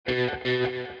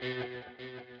Computer.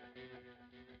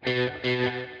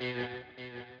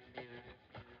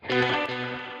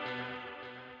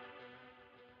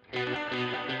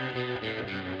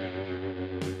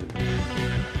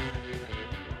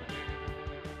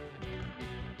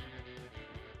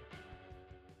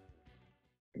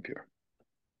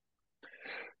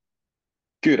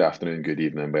 Good afternoon, good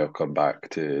evening. Welcome back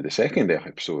to the second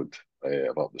episode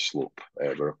of Up the Slope.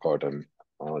 We're recording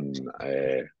on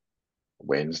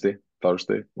Wednesday,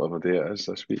 Thursday, whatever day it is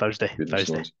this week. Thursday, Goodness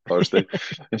Thursday.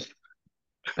 knows.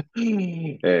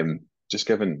 Thursday. Just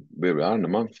given where we are in the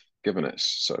month, given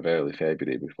it's sort of early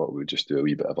February, we thought we would just do a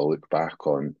wee bit of a look back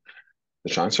on the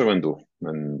transfer window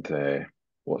and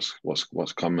what's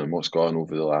come and what's gone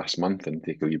over the last month, and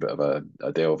take a wee bit of a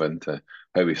delve into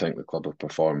how we think the club have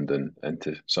performed and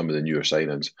into some of the newer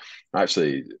signings.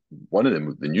 Actually, one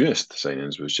of the newest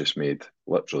signings was just made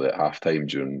literally at half time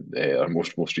during our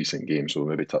most recent game, so we'll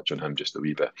maybe touch on him just a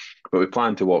wee bit. But we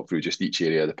plan to walk through just each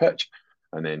area of the pitch,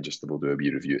 and then just we'll do a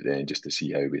wee review at the end just to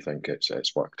see how we think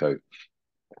it's worked out.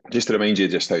 Just to remind you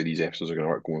just how these episodes are going to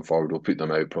work going forward, we'll put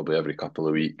them out probably every couple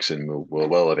of weeks, and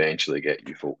we'll eventually get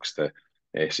you folks to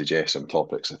suggest some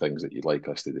topics of things that you'd like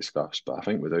us to discuss. But I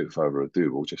think without further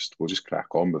ado, we'll just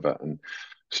crack on with it and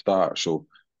start. So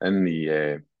in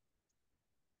the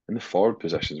forward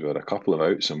positions, we had a couple of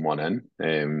outs and one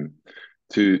in.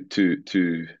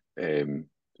 Two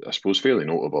I suppose fairly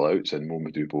notable outs in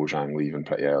Mamadou Bojang leaving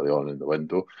pretty early on in the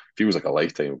window. Feels like a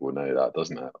lifetime ago now, that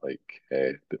doesn't it? Like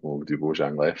that Mamadou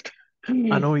Bojang left.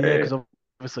 I know, yeah, Uh, because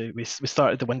obviously we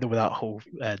started the window with that whole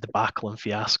debacle and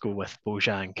fiasco with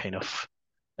Bojan kind of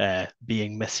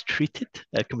being mistreated.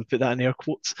 Can we put that in air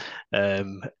quotes?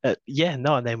 Yeah,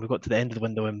 no, and then we got to the end of the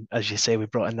window, and as you say, we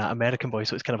brought in that American boy,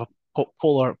 so it's kind of a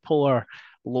polar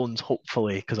loans,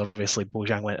 hopefully, because obviously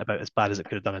Bojan went about as bad as it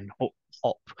could have done, and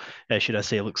Hop, should I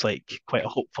say, looks like quite a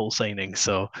hopeful signing.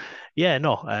 So, yeah,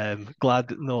 no,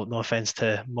 glad, no offense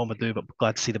to Momadou, but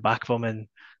glad to see the back of him, and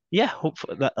yeah,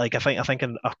 hopefully that like I think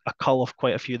a cull of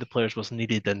quite a few of the players was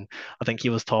needed, and I think he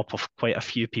was top of quite a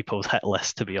few people's hit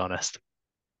list, to be honest.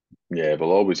 yeah,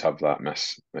 we'll always have that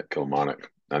miss at Kilmarnock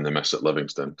and the miss at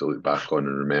Livingston to look back on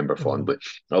and remember Mhm. fondly.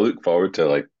 I look forward to,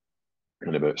 like,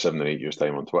 in about 7 or 8 years'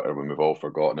 time on Twitter, when we've all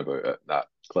forgotten about it, that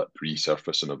clip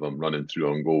resurfacing of him running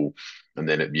through on goal and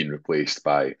then it being replaced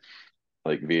by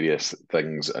like various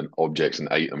things and objects and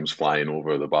items flying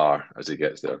over the bar as he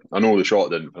gets there. I know the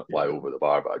shot didn't fly Yeah. over the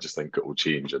bar, but I just think it will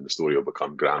change and the story will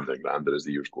become grander and grander as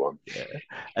the years go on. Yeah,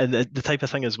 and the type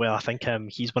of thing as well. I think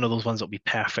he's one of those ones that'll be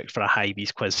perfect for a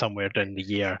Hybees quiz somewhere down the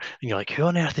year, and you're like, who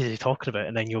on earth is he talking about?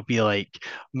 And then you'll be like,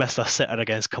 Mr. Sitter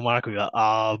against Camargo. You're like,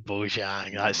 ah,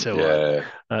 Bojang, that's the one, Yeah,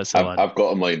 that's the I've one. I've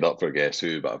got him lined up for Guess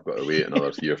Who, but I've got to wait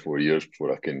another 3 or 4 years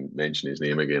before I can mention his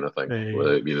name again, I think, Uh,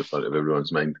 without being in front of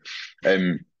everyone's mind.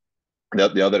 Um,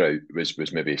 the other out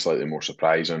was maybe slightly more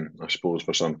surprising, I suppose,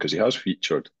 for some, because he has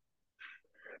featured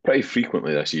pretty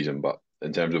frequently this season, but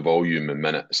in terms of volume and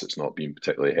minutes, it's not been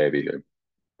particularly heavy.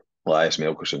 Elias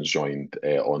Melkerson's joined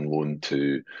on loan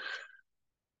to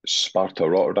Sparta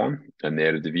Rotterdam in the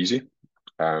Eredivisie.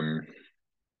 Um,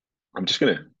 I'm just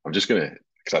gonna,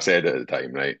 because I said it at the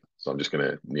time, right? So I'm just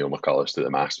gonna kneel my colours to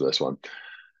the mast with this one.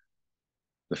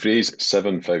 The phrase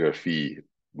seven-figure fee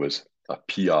was a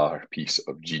PR piece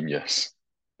of genius,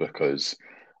 because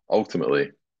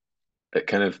ultimately it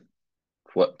kind of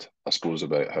flipped, I suppose,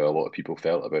 about how a lot of people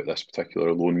felt about this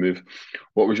particular loan move.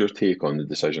 What was your take on the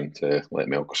decision to let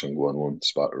Melkerson go on loan to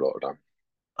Sparta Rotterdam?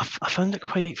 I found it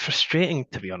quite frustrating,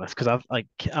 to be honest, because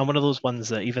I'm one of those ones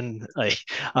that even like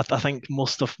I think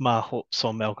most of my hopes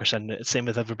on Melkerson, same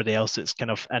with everybody else, it's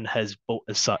kind of in his boat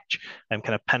as such. I'm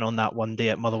kind of pin on that one day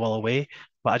at Motherwell away.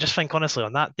 But I just think honestly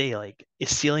on that day, like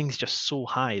his ceiling's just so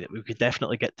high that we could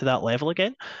definitely get to that level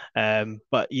again.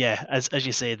 But yeah, as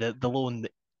you say, the loan,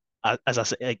 as I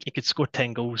said, like, he could score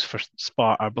 10 goals for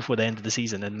Sparta before the end of the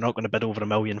season, and they're not going to bid over 1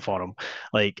 million for him.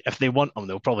 Like, if they want him,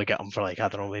 they'll probably get him for, like, I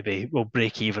don't know, maybe we'll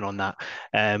break even on that.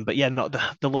 But yeah, not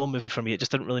the loan move for me. It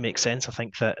just didn't really make sense. I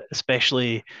think that,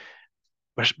 especially,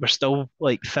 we're still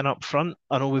like thin up front.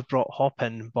 I know we've brought Hop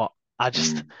in, but I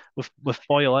just Mm. with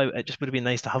Boyle out, it just would have been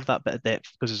nice to have that bit of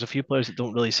depth, because there's a few players that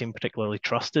don't really seem particularly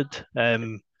trusted.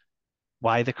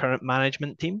 By the current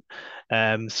management team.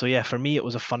 So yeah, for me, it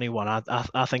was a funny one.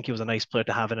 I think he was a nice player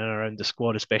to have in and around the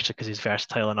squad, especially because he's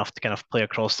versatile enough to kind of play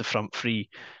across the front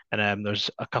three. And there's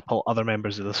a couple other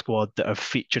members of the squad that have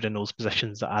featured in those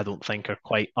positions that I don't think are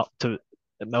quite up to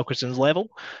Melkerson's level.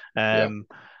 Yeah. Um,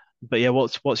 but yeah,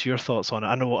 what's your thoughts on it?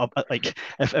 I know, like,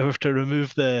 if I were to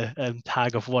remove the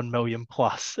tag of 1 million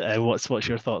plus, what's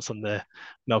your thoughts on the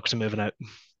Melkerson moving out?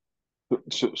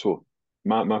 So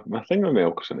my thing with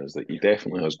Melkerson is that he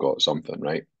definitely has got something,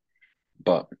 right?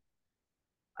 But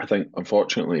I think,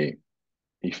 unfortunately,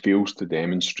 he fails to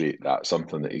demonstrate that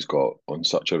something that he's got on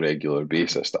such a regular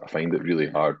basis that I find it really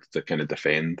hard to kind of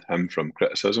defend him from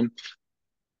criticism.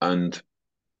 And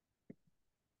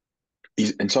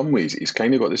he's in some ways he's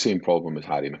kind of got the same problem as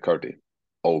Harry McCurdy,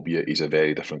 albeit he's a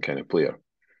very different kind of player.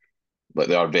 Like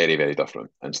they are very, very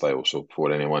different in style. So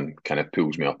before anyone kind of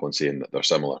pulls me up on saying that they're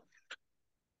similar,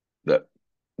 that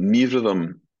neither of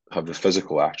them have the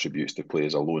physical attributes to play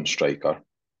as a lone striker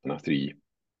in a three,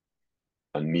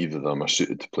 and neither of them are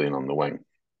suited to playing on the wing,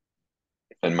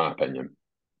 in my opinion.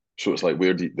 So it's like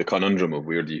the conundrum of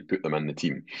where do you put them in the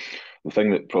team? The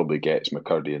thing that probably gets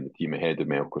McCurdy in the team ahead of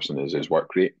Melkerson is his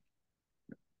work rate.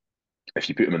 If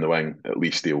you put him in the wing, at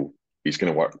least he's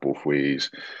going to work both ways.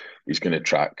 He's going to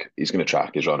track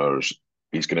his runners.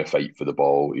 He's going to fight for the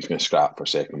ball. He's going to scrap for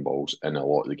second balls in a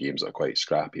lot of the games that are quite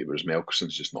scrappy. Whereas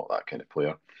Melkerson's just not that kind of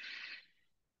player.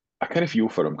 I kind of feel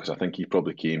for him because I think he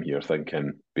probably came here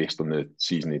thinking, based on the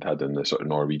season he'd had in the sort of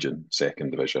Norwegian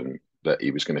second division, that he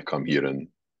was going to come here and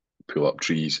pull up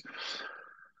trees.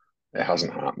 It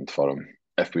hasn't happened for him.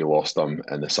 If we lost him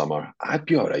in the summer, I'd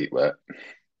be all right with it.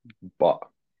 But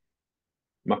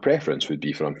my preference would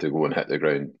be for him to go and hit the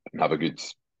ground and have a good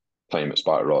time at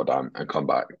Sparta Rotterdam and come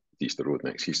back to Easter Road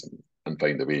next season and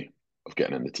find a way of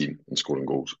getting in the team and scoring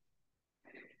goals.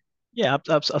 Yeah,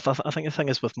 I think the thing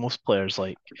is with most players,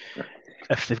 like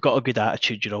if they've got a good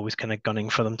attitude, you're always kind of gunning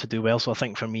for them to do well. So I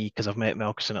think for me, because I've met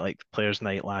Melkerson at like the Players'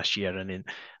 Night last year, and then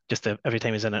just every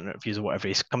time he's in interviews or whatever,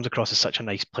 he comes across as such a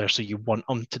nice player. So you want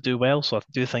him to do well. So I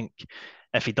do think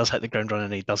if he does hit the ground running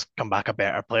and he does come back a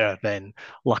better player, then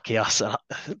lucky us.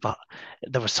 But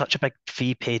there was such a big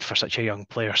fee paid for such a young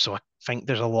player, so I think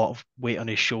there's a lot of weight on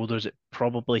his shoulders. It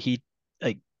probably he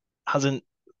like hasn't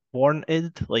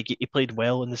warranted. Like he played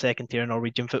well in the second tier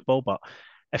Norwegian football, but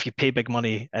if you pay big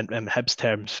money in Hibs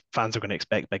terms, fans are going to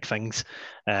expect big things.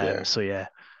 Yeah. So yeah,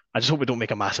 I just hope we don't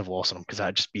make a massive loss on him because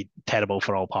that'd just be terrible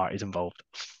for all parties involved.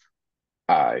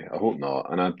 Aye, I hope not.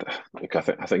 And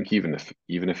I think even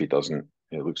if he doesn't,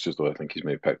 it looks as though I think he's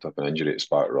maybe picked up an injury at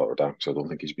Sparta Rotterdam, so I don't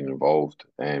think he's been involved.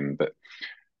 But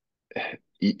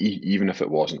even if it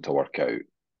wasn't to work out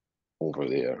over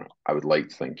there, I would like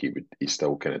to think he's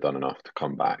still kind of done enough to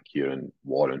come back here and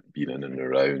warrant being in and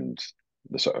around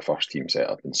the sort of first team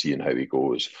setup and seeing how he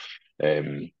goes.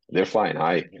 They're flying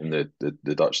high in the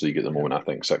Dutch league at the moment. I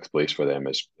think sixth place for them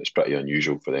is pretty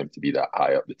unusual for them to be that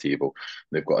high up the table.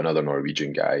 They've got another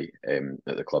Norwegian guy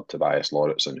at the club, Tobias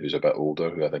Lauritsen, who's a bit older,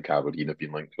 who I think Aberdeen have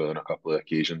been linked with on a couple of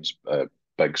occasions.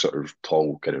 Big sort of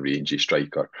tall, kind of rangy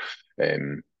striker.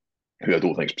 Um, who I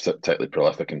don't think is particularly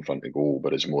prolific in front of goal,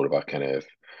 but is more of a kind of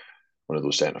one of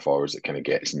those centre forwards that kind of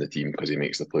gets in the team because he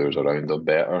makes the players around him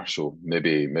better. So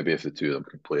maybe if the two of them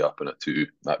can play up in it too,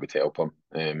 that would help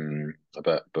him a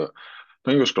bit. But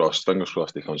fingers crossed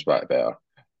he comes back better.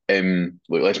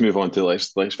 Look, let's move on to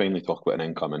let's finally talk about an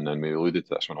incoming. And we alluded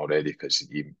to this one already because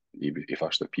he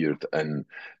first appeared in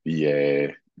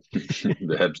the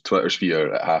the Hibs Twitter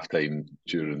sphere at halftime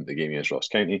during the game against Ross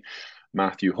County.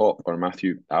 Matthew Hop or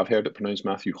Matthew, I've heard it pronounced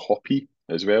Matthew Hoppy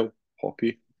as well.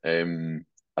 Hoppy.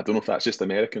 I don't know if that's just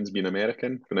Americans being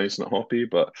American pronouncing it Hoppy,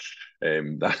 but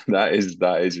that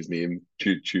is his name.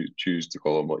 Choose to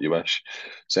call him what you wish.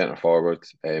 Centre forward,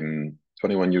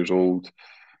 21 years old.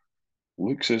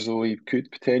 Looks as though he could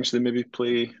potentially maybe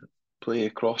play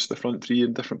across the front three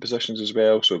in different positions as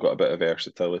well. So got a bit of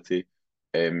versatility.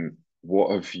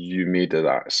 What have you made of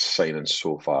that signing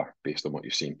so far, based on what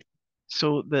you've seen?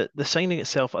 So the signing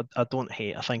itself, I don't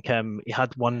hate. I think he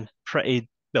had one pretty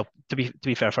well. To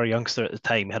be fair, for a youngster at the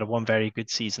time, he had a one very good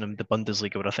season in the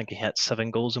Bundesliga, where I think he hit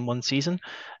 7 goals in one season.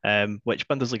 Which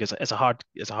Bundesliga is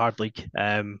a hard league.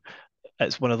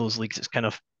 It's one of those leagues that's kind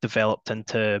of developed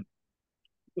into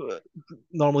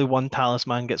normally one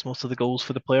talisman gets most of the goals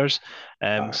for the players.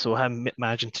 Aye. So him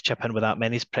managing to chip in with that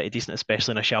many is pretty decent,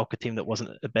 especially in a Schalke team that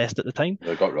wasn't the best at the time.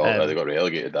 They Um, got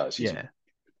relegated that season. yeah.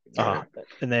 Yeah.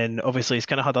 And then obviously he's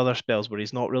kind of had other spells where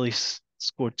he's not really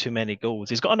scored too many goals.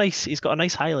 He's got a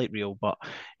nice highlight reel, but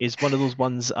he's one of those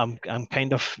ones I'm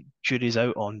kind of jury's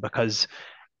out on because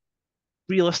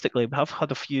realistically we have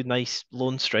had a few nice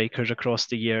lone strikers across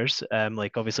the years.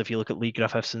 Like obviously if you look at Lee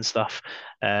Griffiths and stuff,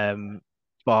 um,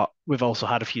 but we've also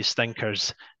had a few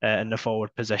stinkers in the forward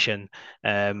position.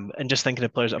 And just thinking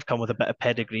of players that have come with a bit of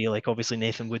pedigree, like obviously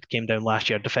Nathan Wood came down last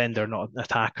year, defender, not an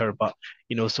attacker, but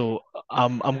so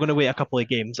I'm going to wait a couple of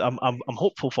games. I'm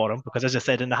hopeful for him because, as I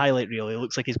said in the highlight reel, he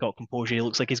looks like he's got composure. He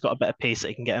looks like he's got a bit of pace that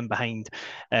he can get in behind.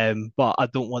 But I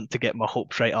don't want to get my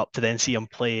hopes right up to then see him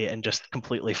play and just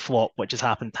completely flop, which has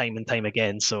happened time and time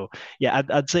again. So yeah,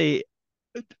 I'd say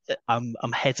I'm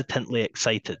hesitantly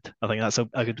excited. I think that's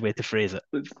a good way to phrase it.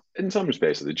 But in some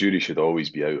respects, the jury should always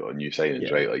be out on new signings,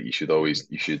 Yeah. right? Like you should always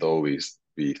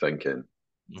be thinking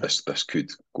this could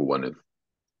go one of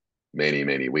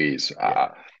many ways.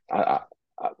 Yeah.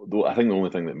 Though I think the only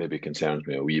thing that maybe concerns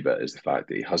me a wee bit is the fact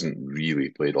that he hasn't really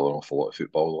played an awful lot of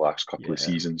football the last couple of Yeah.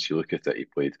 seasons. You look at it, he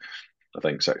played, I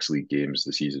think, 6 league games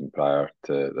the season prior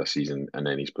to this season, and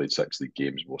then he's played 6 league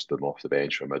games, most of them off the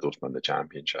bench for Middlesbrough in the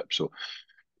Championship. So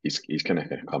he's kind of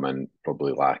going to come in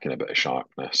probably lacking a bit of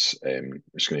sharpness.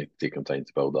 It's going to take him time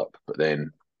to build up, but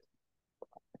then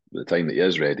by the time that he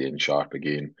is ready and sharp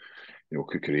again,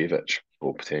 Kukurevich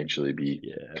will potentially be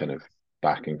Yeah. kind of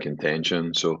back in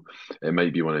contention. So it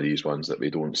might be one of these ones that we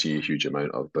don't see a huge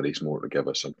amount of, but he's more to give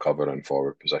us some cover in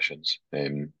forward positions.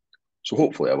 So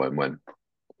hopefully a win-win.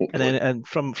 And then, Hopefully. and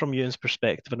from Ewan's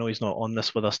perspective, I know he's not on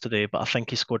this with us today, but I think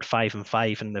he scored 5 and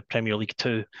 5 in the Premier League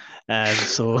too.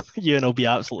 So Ewan will be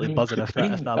absolutely buzzing if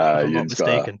I'm not Ian's got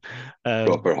a mistaken. Um,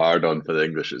 proper hard on for the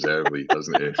English Reserve League,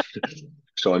 doesn't he?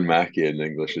 Sean Mackey in the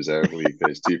English Reserve League,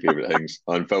 his two favourite things.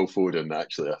 And Phil Foden,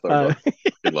 actually, a third uh, one.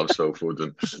 He loves Phil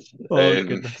Foden. oh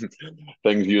goodness.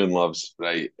 Things Ewan loves,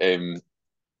 right?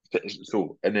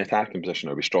 So in the attacking position,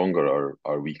 are we stronger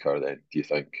or weaker then, do you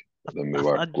think, than we I,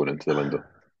 were I, going into the window?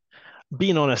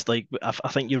 being honest, like I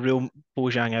think you rule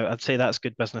Bojang out. I'd say that's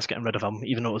good business getting rid of him,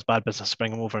 even though it was bad business to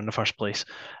bring him over in the first place.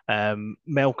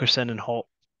 Melkerson and Hop.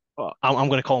 I'm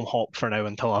going to call him Hop for now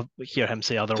until I hear him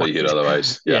say So you hear otherwise.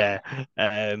 otherwise, yeah.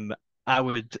 Yeah.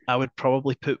 I would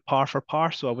probably put par for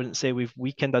par. So I wouldn't say we've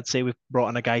weakened. I'd say we've brought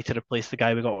in a guy to replace the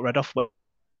guy we got rid of,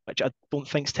 which I don't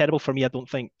think is terrible for me. I don't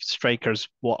think strikers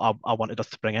what I wanted us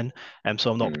to bring in.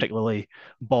 So I'm not Mm, particularly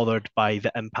bothered by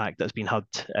the impact that's been had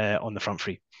on the front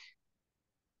three.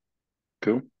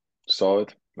 cool.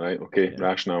 Solid. Right. Okay. Yeah.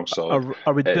 Rationale, solid.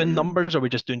 Are we doing Um, numbers or are we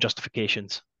just doing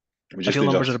justifications? we I just feel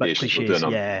do numbers are a bit justifications. We'll do a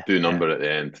cliches. Yeah, do a yeah. number at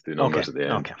the end. Do Okay, numbers at the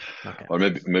end. okay, okay. Or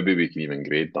maybe we can even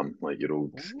grade them, like your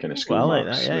old kind of Ooh, I school like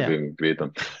that. marks. Yeah, Maybe yeah. we can grade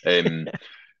them.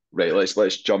 Right,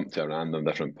 let's jump to a random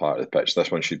different part of the pitch. This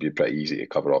one should be pretty easy to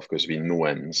cover off because there's been no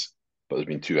ins, but there's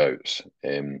been two outs.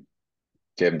 Kevin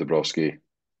Dabrowski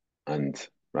and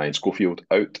Ryan Schofield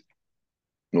out.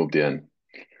 Nobody in.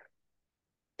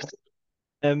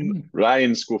 Um,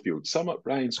 Ryan Schofield. Sum up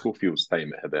Ryan Schofield's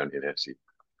time at Hibernian FC.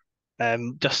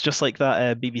 just like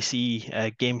that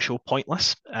BBC game show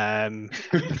Pointless.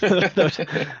 There's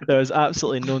there's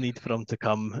absolutely no need for him to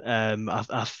come.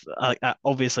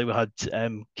 Obviously we had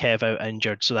Kev out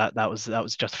injured, so that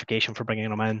was justification for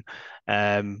bringing him in.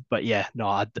 But yeah,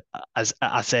 no, as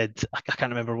I said, I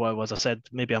can't remember what it was. I said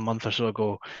maybe a month or so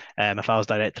ago. If I was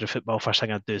director of football, first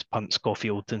thing I'd do is punt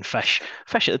Schofield and Fish.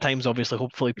 Fish at the time's obviously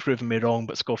hopefully proven me wrong,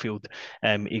 but Schofield,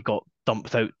 he got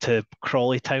dumped out to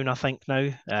Crawley Town, I think now.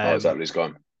 Oh, is that where he's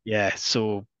gone? Yeah,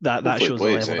 so that Hopefully it shows the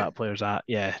plays, level eh? that player's at.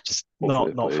 Yeah, just Hopefully not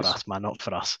it not for plays. us, man, not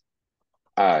for us.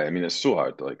 I mean, it's so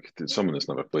hard. Like, to someone that's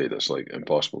never played, it's like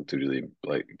impossible to really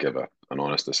like give an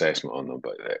honest assessment on them.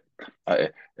 But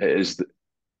it is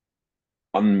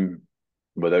un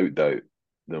without doubt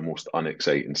the most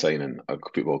unexciting signing a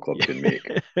football club can make.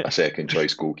 A second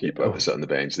choice goalkeeper Oh, to sit on the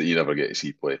bench that you never get to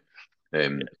see play.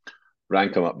 Um,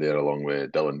 Rank him up there along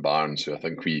with Dylan Barnes, who I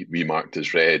think we marked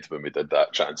as red when we did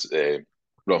that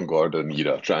Ron Gordon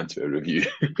era transfer review.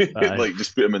 aye, Like,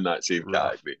 just put him in that same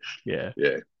rough. category. Yeah.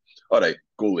 Yeah. All right,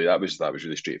 goalie. That was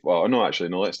really straight. Well, no, actually,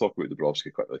 no. Let's talk about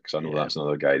Dubrovsky quickly because I know Yeah. that's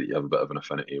another guy that you have a bit of an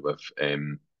affinity with. Yeah,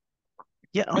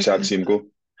 We like sad to see him go.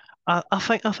 I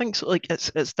think so, like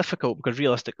it's difficult because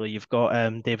realistically you've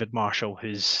got David Marshall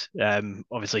who's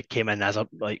obviously came in as a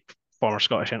like former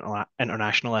Scottish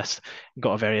internationalist,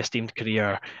 got a very esteemed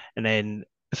career, and then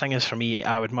the thing is for me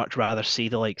I would much rather see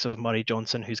the likes of Murray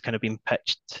Johnson who's kind of been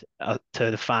pitched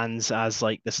to the fans as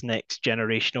like this next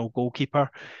generational goalkeeper.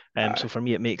 So Aye. for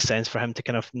me it makes sense for him to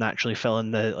kind of naturally fill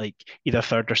in the like either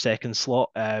third or second slot.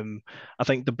 I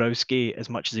think Dabrowski, as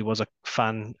much as he was a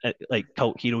fan, like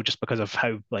cult hero, just because of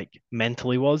how like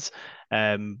mental he was.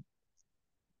 Um,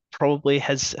 probably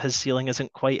his ceiling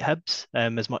isn't quite Hibs,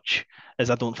 as much as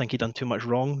I don't think he done too much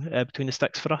wrong between the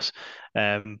sticks for us.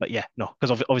 But yeah, no,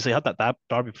 because obviously he had that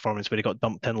Derby performance where he got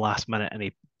dumped in last minute and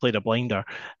he played a blinder.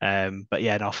 But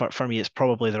yeah, no, for me it's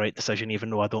probably the right decision, even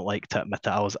though I don't like to admit it.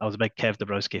 I was a big Kev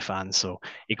Dabrowski fan, so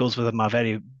he goes with my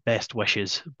very best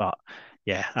wishes. But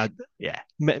yeah, yeah,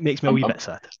 makes me a I'm wee I'm bit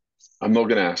sad. I'm not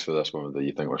going to ask for this one whether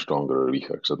you think we're stronger or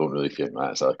weaker because I don't really think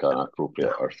that's like an appropriate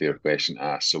No. or fair question to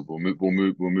ask. So we'll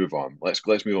move on. Let's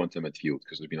move on to midfield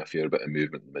because there's been a fair bit of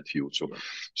movement in midfield. So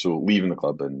Yeah. leaving the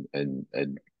club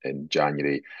in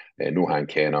January, Nohan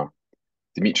Kenner,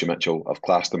 Dimitri Mitchell. I've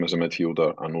classed him as a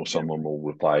midfielder. I know Yeah. someone will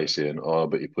reply saying, "Oh,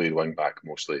 but he played wing back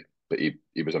mostly, but he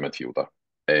was a midfielder."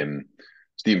 Um,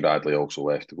 Steve Bradley also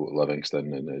left to go to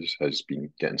Livingston and has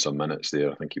been getting some minutes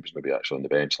there. I think he was maybe actually on the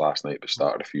bench last night, but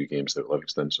started a few games there at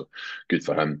Livingston, so good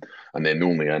for him. And then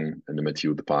only in the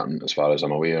midfield department, as far as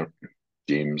I'm aware,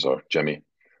 James or Jimmy.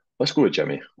 Let's go with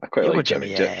Jimmy. I quite You'll go like Jimmy,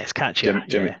 Jimmy. yeah, it's catchier,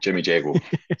 yeah. Jimmy Jago.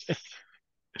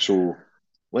 So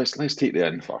let's take the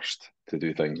in first to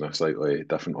do things in a slightly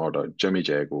different order. Jimmy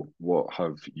Jago, what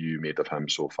have you made of him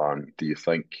so far? And do you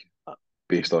think,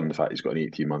 based on the fact he's got an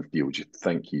 18-month deal, do you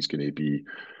think he's going to be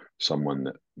someone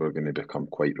that we're going to become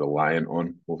quite reliant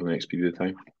on over the next period of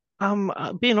time?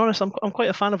 Being honest, I'm quite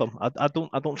a fan of him. I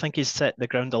don't think he's set the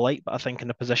ground alight, but I think in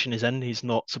the position he's in, he's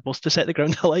not supposed to set the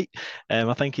ground alight.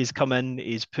 I think he's come in,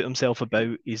 he's put himself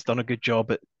about, he's done a good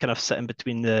job at kind of sitting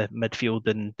between the midfield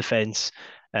and defence.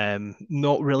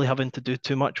 Not really having to do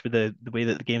too much with the way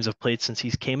that the games have played since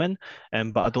he's came in.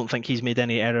 But I don't think he's made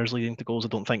any errors leading to goals. I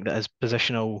don't think that his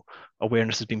positional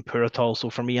awareness has been poor at all.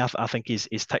 So for me, I think he's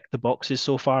ticked the boxes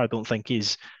so far. I don't think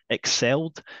he's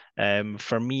excelled.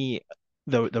 For me,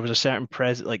 there was a certain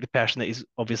like the person that he's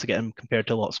obviously getting compared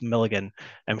to lots of Milligan.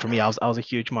 And for me, I was a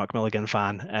huge Mark Milligan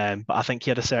fan. But I think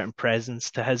he had a certain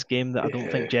presence to his game that I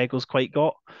don't think Yeah, Jago's quite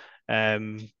got.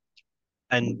 Um,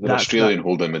 and they're that's that. Australian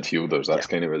holding midfielders. Yeah, That's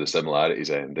kind of where the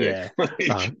similarities end. Eh?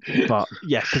 yeah. But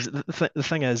yeah, because the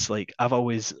thing is, like,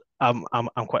 I'm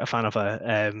quite a fan of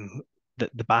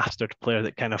the bastard player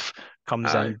that kind of comes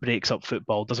Aye. in, breaks up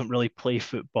football, doesn't really play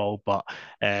football, but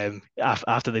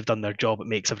after they've done their job, it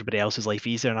makes everybody else's life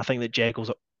easier. And I think that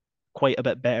Jekyll's quite a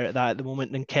bit better at that at the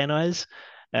moment than Kenna is.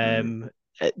 Mm. Um,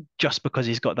 just because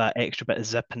he's got that extra bit of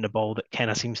zip in the ball that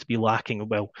Kenna seems to be lacking.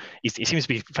 Well, he seems to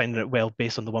be finding it well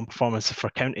based on the one performance for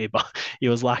County, but he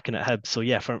was lacking at Hibs. So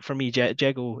yeah, for me,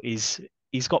 Jeggo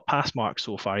he's got pass marks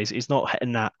so far. He's not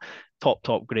hitting that top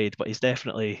grade, but he's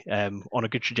definitely on a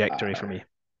good trajectory for Aye. me.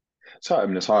 So I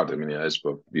mean, it's hard. I mean, it is,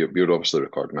 but we're obviously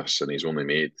recording this, and he's only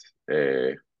made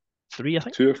Three, I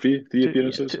think. two or three Two, yeah,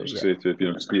 appearances. I two, was yeah. going to say two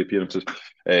appearances, three appearances.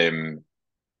 Um,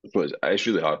 but it's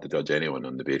really hard to judge anyone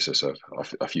on the basis of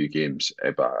a few games.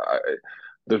 But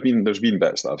there's been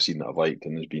bits that I've seen that I've liked,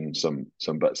 and there's been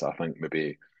some bits that I think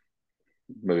maybe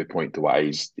point to why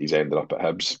he's ended up at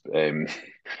Hibs.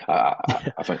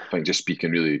 I think just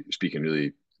speaking really.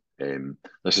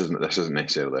 This isn't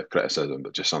necessarily a criticism,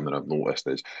 but just something I've noticed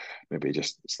is maybe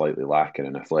just slightly lacking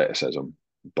in athleticism.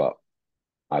 But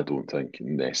I don't think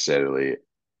necessarily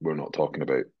we're not talking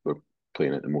about we're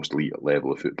playing at the most elite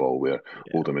level of football where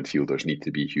Yeah. older midfielders need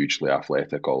to be hugely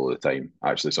athletic all the time.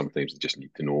 Actually, sometimes they just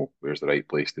need to know where's the right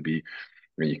place to be. I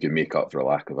mean, you can make up for a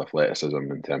lack of athleticism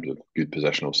in terms of good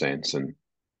positional sense and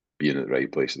being at the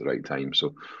right place at the right time.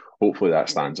 So hopefully that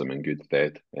stands him in good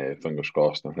stead. Fingers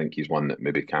crossed. I think he's one that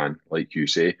maybe can, like you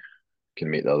say, can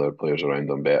make the other players around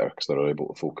him better because they're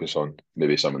able to focus on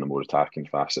maybe some of the more attacking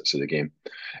facets of the game.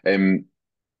 Um,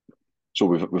 so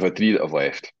we've had three that have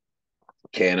left.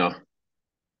 Kenna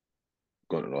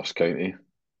going to Ross County.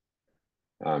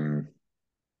 Um,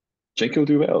 think he'll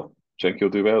do well. Think he'll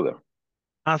do well there.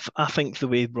 I think the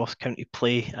way Ross County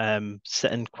play,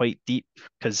 sitting quite deep,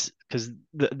 because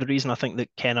the reason I think that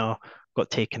Kenna got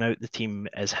taken out the team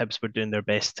is Hibs were doing their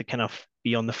best to kind of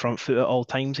be on the front foot at all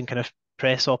times and kind of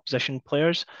press opposition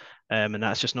players, and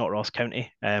that's just not Ross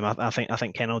County. I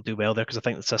think Kenna will do well there because I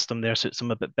think the system there suits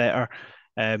him a bit better.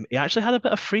 He actually had a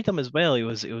bit of freedom as well. He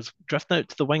was drifting out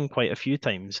to the wing quite a few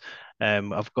times.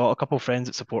 I've got a couple of friends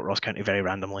that support Ross County very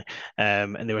randomly,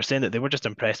 and they were saying that they were just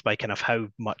impressed by kind of how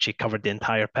much he covered the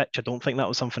entire pitch. I don't think that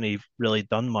was something he really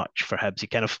done much for Hibs. He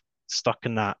kind of stuck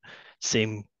in that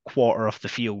same quarter of the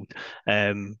field.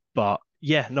 But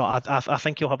yeah, no, I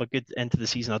think he'll have a good end to the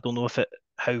season. I don't know if it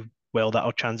how well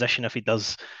that'll transition if he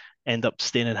does end up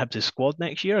staying in Hibs' squad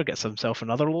next year or gets himself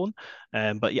another loan.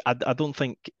 But yeah, I don't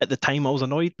think at the time I was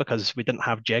annoyed because we didn't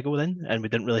have Jego then and we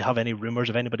didn't really have any rumours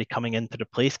of anybody coming in to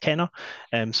replace Kenna.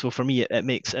 So for me, it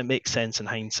makes sense in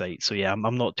hindsight. So yeah,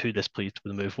 I'm not too displeased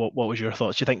with the move. What was your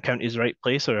thoughts? Do you think County's the right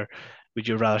place or would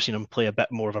you rather seen him play a bit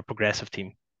more of a progressive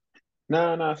team?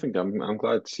 No, no, I think I'm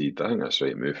glad to see. I think that's the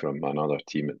right move from another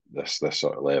team at this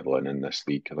sort of level and in this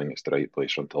league. I think it's the right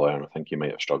place for him to learn. I think he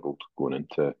might have struggled going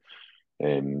into,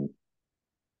 um,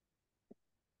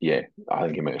 yeah, I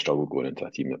think he might have struggled going into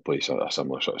a team that plays a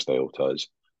similar sort of style to us.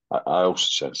 I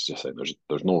also just think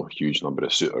there's no huge number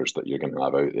of suitors that you're going to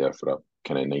have out there for a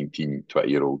kind of 19,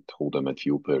 20-year-old holding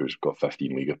midfield player who's got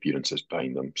 15 league appearances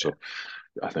behind them. So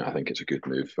I think it's a good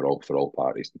move for all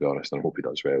parties, to be honest. And I hope he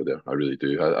does well there. I really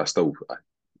do. There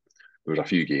was a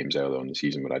few games earlier on the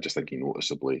season where I just think he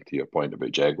noticeably, to your point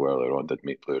about Jaguar earlier on, did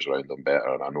make players around him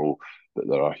better. And I know that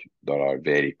there are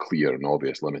very clear and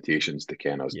obvious limitations to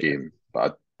Kenna's Yeah, game,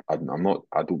 but I'm not.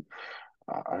 I don't.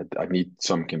 I need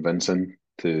some convincing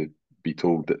to be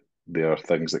told that there are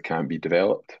things that can't be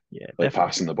developed, yeah, like definitely.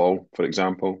 passing the ball, for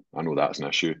example. I know that's an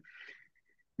issue.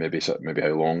 Maybe how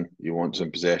long he wants in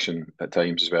possession at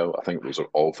times as well. I think those are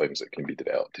all things that can be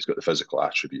developed. He's got the physical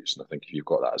attributes, and I think if you've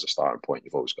got that as a starting point,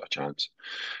 you've always got a chance.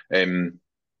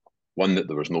 One that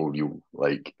there was no real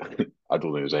like I don't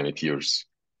think there's any tears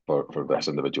for this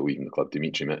individual leaving the club.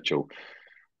 Dimitri Mitchell,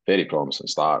 very promising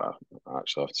starter, I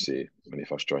actually have to say, when he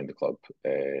first joined the club,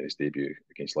 his debut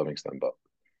against Livingston, but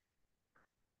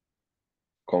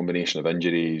combination of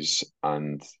injuries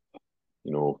and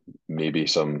you know maybe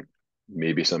some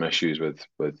issues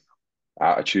with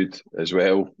attitude as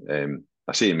well.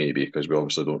 I say maybe because we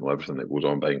obviously don't know everything that goes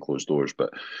on behind closed doors,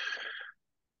 but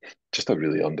just a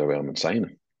really underwhelming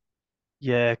signing.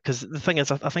 Yeah, because the thing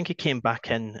is, I think he came back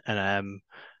in and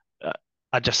uh,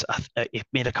 he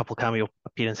made a couple cameo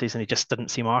appearances and he just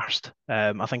didn't seem arsed.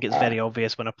 I think it's very Ah,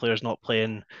 obvious when a player's not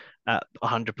playing at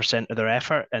 100% of their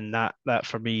effort, and that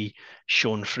for me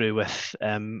shone through with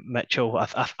Mitchell.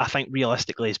 I think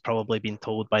realistically he's probably been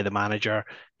told by the manager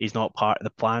he's not part of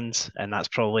the plans, and that's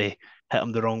probably hit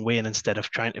him the wrong way. And instead of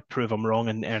trying to prove him wrong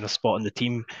and earn a spot in the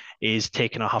team, he's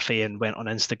taken a huffy and went on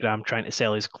Instagram trying to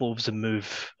sell his clothes and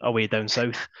move away down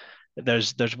south.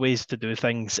 There's ways to do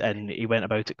things, and he went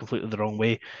about it completely the wrong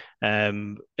way.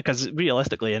 Because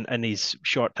realistically, in his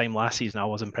short time last season, I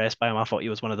was impressed by him. I thought he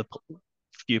was one of the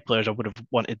few players I would have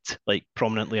wanted like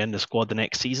prominently in the squad the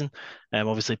next season.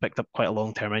 Obviously picked up quite a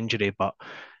long-term injury, but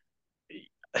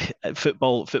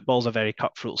football's a very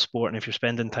cutthroat sport, and if you're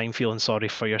spending time feeling sorry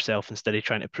for yourself instead of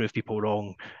trying to prove people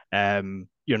wrong,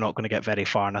 you're not going to get very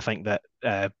far. And I think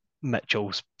that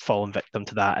Mitchell's fallen victim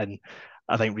to that, and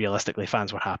I think realistically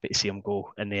fans were happy to see him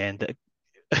go in the end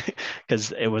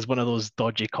because it was one of those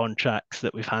dodgy contracts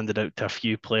that we've handed out to a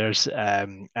few players,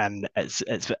 and it's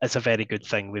a very good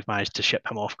thing we've managed to ship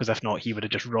him off because if not, he would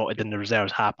have just rotted in the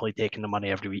reserves happily taking the money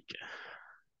every week.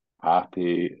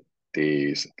 happy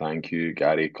days. Thank you,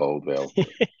 Gary Caldwell.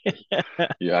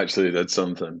 You actually did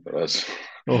something for us.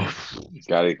 Oh,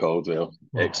 Gary Caldwell,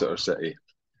 Exeter oh, City.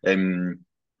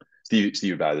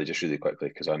 Steve Bradley, just really quickly,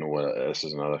 because I know this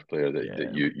is another player that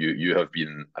yeah. you have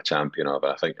been a champion of.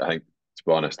 I think to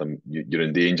be honest, you're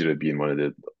in danger of being one of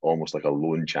the almost like a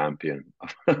lone champion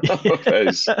of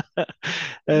his.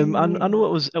 I know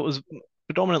it was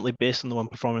predominantly based on the one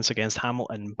performance against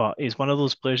Hamilton, but he's one of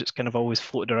those players that's kind of always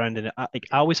floated around. And I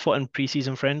always thought in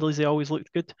preseason friendlies they always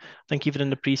looked good. I think even in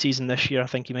the preseason this year, I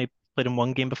think he may have played in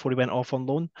one game before he went off on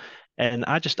loan. And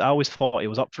I always thought he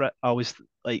was up for it. I always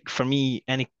like for me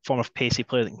any form of pacey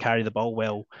player that can carry the ball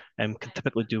well can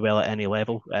typically do well at any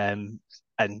level. And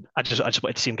I just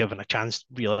wanted to see him given a chance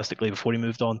realistically before he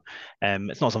moved on.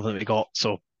 It's not something that we got,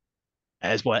 so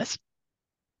it is what it is.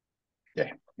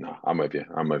 Yeah, no, I'm with you.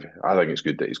 I'm with you. I think it's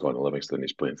good that he's gone to Livingston.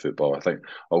 He's playing football. I think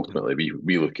ultimately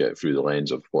we look at it through the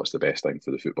lens of what's the best thing for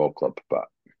the football club, but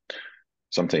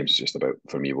sometimes it's just about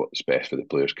for me what's best for the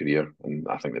player's career. And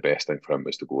I think the best thing for him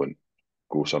was to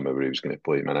go somewhere where he was going to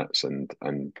play minutes, and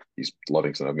he's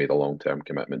Livingston have made a long term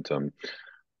commitment to him.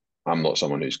 I'm not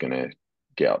someone who's going to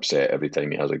get upset every time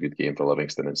he has a good game for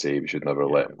Livingston and say we should never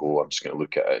Yeah. let him go. I'm just going to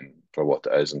look at it for what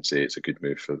it is and say it's a good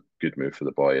move for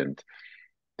the boy. And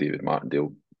David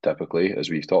Martindale, typically, as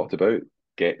we've talked about,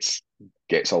 gets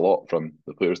gets a lot from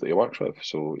the players that he works with.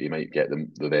 So he might get the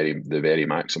very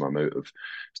maximum out of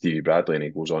Stevie Bradley, and he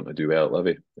goes on to do well at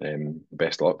Livy.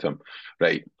 Best of luck to him.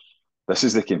 Right, this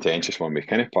is the contentious one. We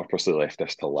kind of purposely left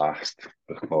this to last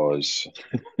because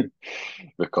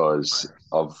because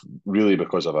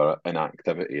of our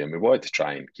inactivity, and we wanted to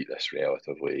try and keep this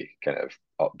relatively kind of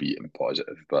upbeat and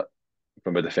positive. But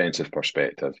from a defensive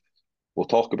perspective, we'll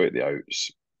talk about the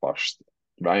outs first.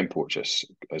 Ryan Porteous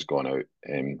has gone out,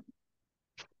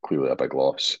 clearly a big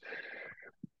loss.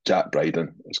 Jack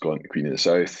Bryden has gone to Queen of the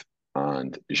South,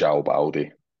 and João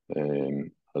Baldi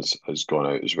has gone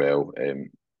out as well.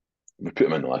 we put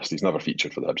him in the list. He's never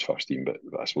featured for the Hibs first team, but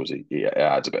I suppose he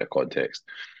adds a bit of context.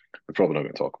 We're probably not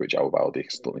going to talk about Jao Balde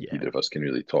because I don't think Yeah, either of us can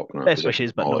really talk from a best position wishes,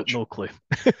 of but no knowledge. no clue.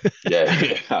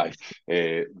 Yeah,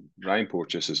 yeah. Ryan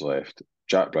Porteous has left.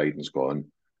 Jack Bryden's gone.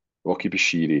 Rocky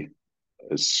Bashiri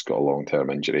has got a long-term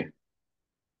injury.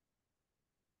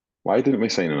 Why didn't we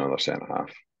sign another centre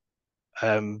half?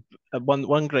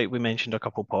 One great we mentioned a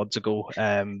couple pods ago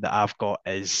that I've got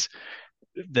is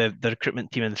the recruitment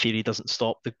team in theory doesn't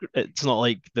stop. It's not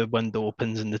like the window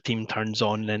opens and the team turns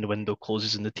on and then the window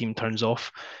closes and the team turns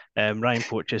off. Ryan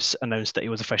Porteous announced that he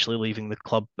was officially leaving the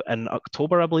club in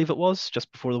October, I believe it was,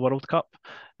 just before the World Cup.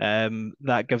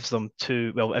 That gives them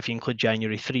well, if you include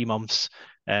January, 3 months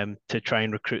to try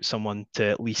and recruit someone to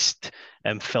at least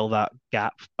fill that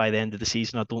gap by the end of the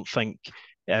season. I don't think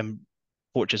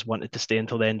Porteous wanted to stay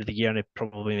until the end of the year, and he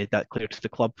probably made that clear to the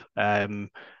club.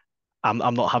 I'm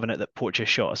not having it that Porteous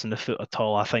shot us in the foot at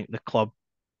all. I think the club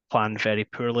planned very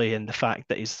poorly, and the fact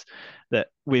that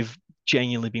we've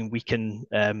genuinely been weakening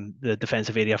the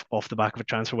defensive area off the back of a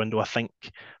transfer window. I think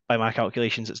by my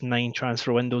calculations, it's 9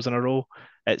 transfer windows in a row.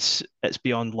 It's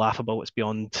beyond laughable. It's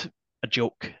beyond a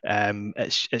joke.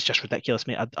 It's just ridiculous,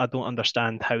 mate. I don't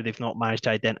understand how they've not managed to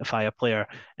identify a player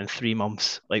in 3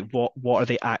 months. Like what are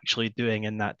they actually doing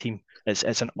in that team?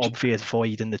 It's an obvious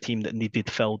void in the team that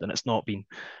needed filled, and it's not been.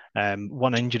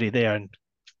 One injury there, and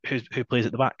who plays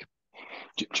at the back?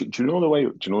 Do you know the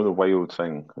wild? Do you know the wild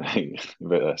thing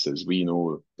about this is we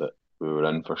know that we were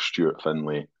in for Stuart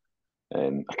Finlay.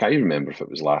 I can't even remember if it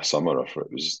was last summer or if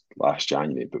it was last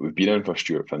January, but we've been in for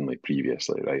Stuart Finlay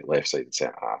previously, right? Left-sided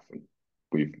centre half, and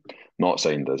we've not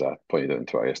signed, as I pointed out on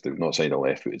Twitter yesterday, we've not signed a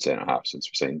left-footed centre half since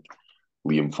we signed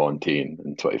Liam Fontaine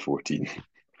in 2014,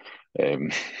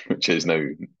 which is now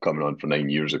coming on for 9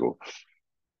 years ago.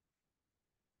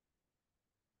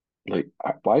 Like,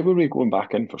 why were we going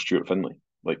back in for Stuart Finlay?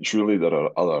 Like, surely there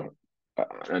are other,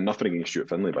 and nothing against Stuart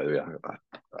Finlay, by the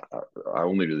way. I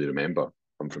only really remember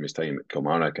him from his time at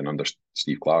Kilmarnock and under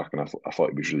Steve Clarke, and I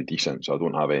thought he was really decent. So I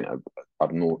don't have any,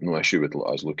 I've no issue with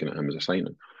us looking at him as a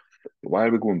signing. But why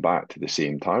are we going back to the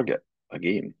same target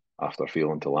again after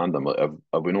failing to land him? Like,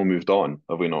 have we not moved on?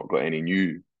 Have we not got any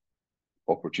new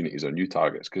opportunities or new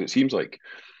targets? Because it seems like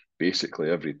basically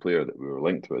every player that we were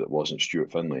linked with that wasn't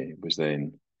Stuart Finlay was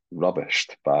then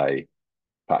rubbished by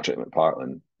Patrick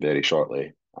McPartlin very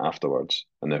shortly afterwards,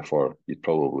 and therefore you'd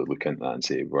probably look into that and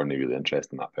say we weren't really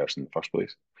interested in that person in the first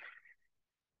place.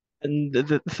 And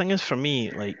the thing is for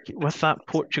me, like with that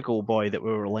Portugal boy that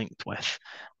we were linked with,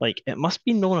 like it must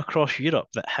be known across Europe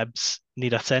that Hibs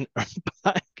need a centre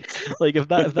back. Like if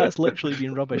that's literally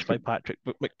been rubbish by Patrick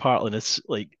McPartlin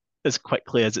as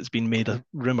quickly as it's been made a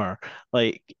rumour,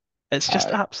 like it's just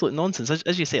I absolute nonsense.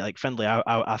 As you say, like Findlay,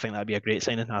 I think that'd be a great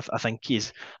signing. I think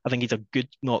he's a good,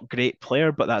 not great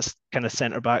player, but that's kind of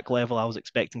centre back level I was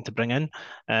expecting to bring in.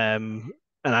 And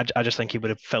I just think he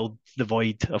would have filled the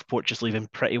void of Porteous leaving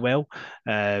pretty well.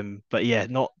 But yeah,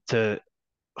 not to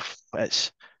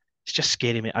it's it's just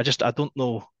scary, mate. I don't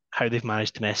know how they've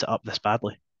managed to mess it up this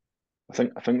badly. I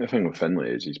think the thing with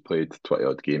Finlay is he's played 20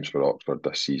 odd games for Oxford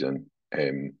this season.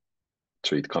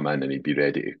 So he'd come in and he'd be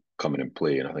ready to come in and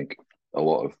play. And I think a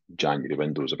lot of January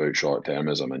windows about short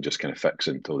termism and just kind of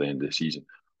fixing until the end of the season.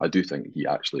 I do think he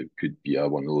actually could be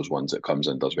one of those ones that comes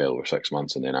in, does well over 6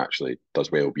 months, and then actually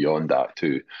does well beyond that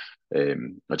too. I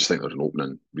just think there's an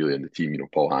opening really in the team. You know,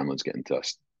 Paul Hanlon's getting to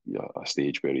a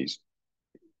stage where he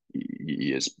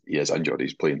is injured.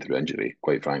 He's playing through injury,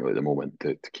 quite frankly, at the moment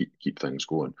to keep things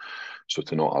going. So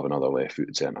to not have another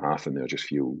left-footed centre half in there just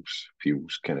feels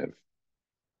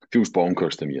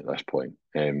bonkers to me at this point.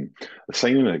 The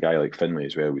signing of a guy like Finlay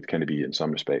as well would kind of be, in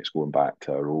some respects, going back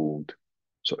to our old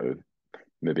sort of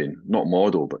maybe not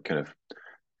model, but kind of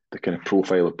the kind of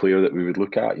profile of player that we would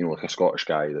look at. You know, like a Scottish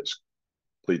guy that's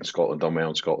played in Scotland, done well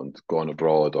in Scotland, gone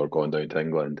abroad or gone down to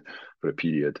England for a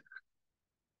period,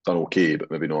 done okay,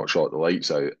 but maybe not shot the lights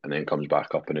out, and then comes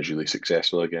back up and is really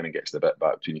successful again and gets the bit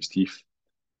back between his teeth.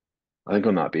 I think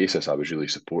on that basis, I was really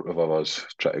supportive of us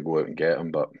trying to go out and get him,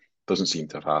 but doesn't seem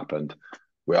to have happened.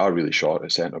 We are really short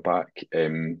at centre back.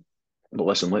 But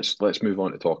listen, let's move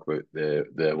on to talk about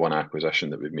the one acquisition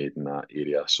that we've made in that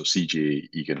area. So CJ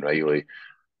Egan Riley, I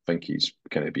think he's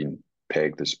kind of been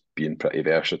pegged as being pretty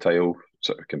versatile.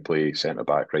 Sort of can play centre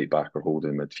back, right back, or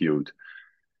holding midfield.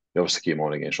 He obviously came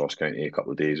on against Ross County a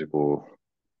couple of days ago.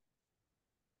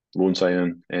 Loan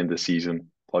signing, end of the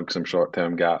season, plug some short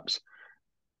term gaps.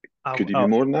 I, Could he be I,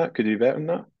 more than that? Could he be better than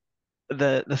that?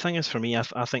 the thing is for me,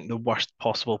 I think the worst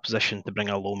possible position to bring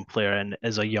a lone player in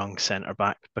is a young centre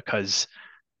back because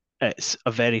it's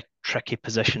a very tricky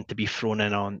position to be thrown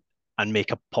in on and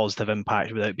make a positive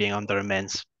impact without being under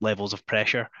immense levels of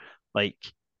pressure. Like,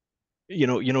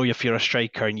 if you're a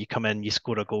striker and you come in, you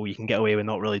score a goal, you can get away with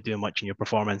not really doing much in your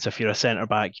performance. If you're a centre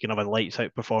back, you can have a lights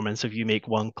out performance. If you make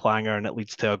one clanger and it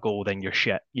leads to a goal, then you're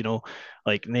shit.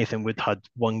 Like Nathan Wood had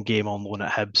one game on loan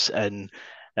at Hibs and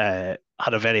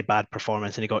had a very bad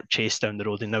performance, and he got chased down the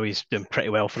road, and now he's doing pretty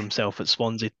well for himself at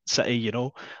Swansea City.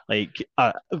 Like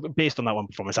based on that one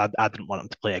performance, I didn't want him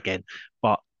to play again,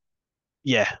 but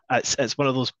yeah, it's one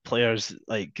of those players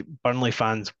like Burnley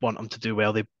fans want him to do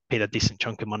well. They paid a decent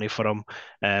chunk of money for him,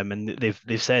 and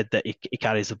they've said that he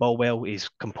carries the ball well. He's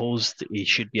composed. He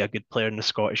should be a good player in the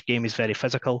Scottish game. He's very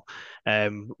physical.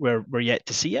 We're yet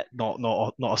to see it.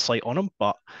 Not a slight on him,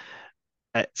 but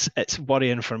it's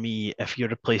worrying for me if you're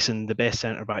replacing the best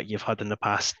centre back you've had in the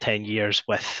past 10 years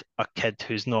with a kid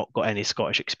who's not got any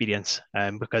Scottish experience.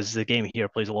 Because the game here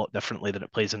plays a lot differently than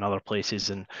it plays in other places,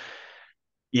 and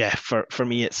yeah, for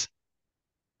me, it's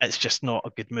just not a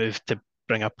good move to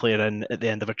bring a player in at the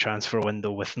end of a transfer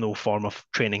window with no form of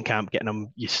training camp, getting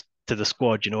them used to the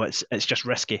squad. It's just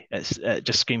risky. It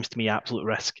just screams to me absolute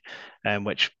risk,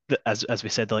 which as we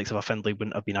said, the likes of a Findlay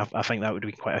wouldn't have been. I think that would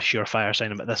be quite a surefire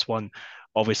sign. But this one,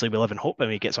 obviously, we live in hope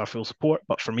and he gets our full support.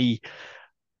 But for me,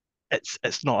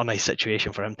 it's not a nice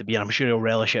situation for him to be in. I'm sure he'll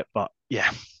relish it, but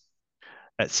yeah,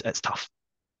 it's tough.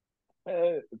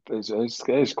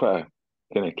 It's quite a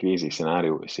kind of crazy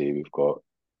scenario to say we've got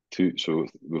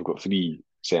three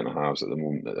centre halves at the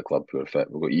moment at the club who are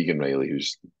fit. We've got Egan Riley,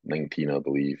 who's 19, I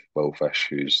believe, Will Fish,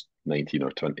 who's 19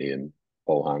 or 20, and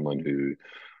Paul Hanlon, who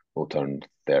will turn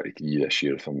 33 this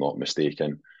year, if I'm not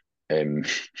mistaken. Um,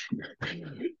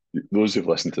 those who've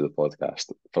listened to the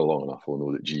podcast for long enough will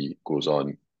know that G goes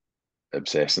on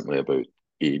obsessively about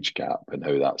age gap and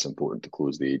how that's important to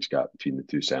close the age gap between the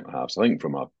two centre halves. I think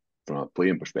from a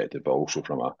playing perspective, but also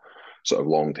from a sort of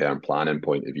long term planning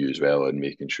point of view as well, and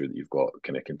making sure that you've got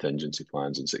kind of contingency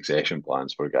plans and succession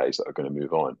plans for guys that are going to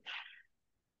move on.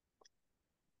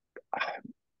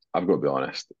 I've got to be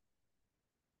honest.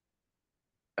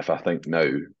 If I think now,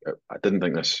 I didn't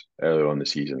think this earlier on the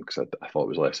season because I thought it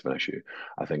was less of an issue.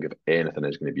 I think if anything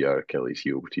is going to be our Achilles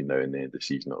heel between now and the end of the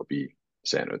season, it'll be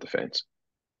centre of defence.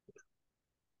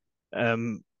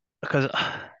 Because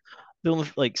the only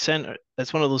like center,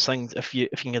 it's one of those things. If you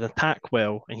can attack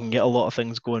well and you can get a lot of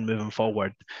things going moving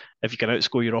forward, if you can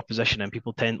outscore your opposition, and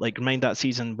people tend like remind that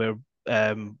season where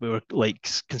we were like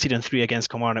conceding three against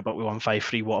Kilmarnock, but we won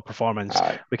 5-3. What a performance!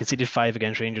 Aye. We conceded five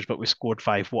against Rangers, but we scored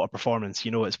five. What a performance!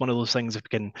 It's one of those things. If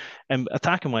we can,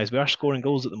 attacking wise, we are scoring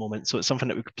goals at the moment, so it's something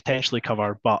that we could potentially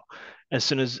cover. But as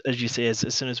you say, as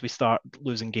soon as we start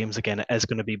losing games again, it is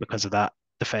going to be because of that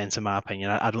defence, in my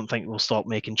opinion. I don't think we'll stop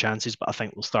making chances, but I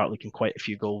think we'll start leaking quite a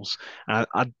few goals. And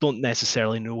I don't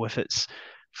necessarily know if it's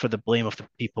for the blame of the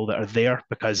people that are there,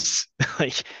 because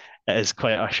like it is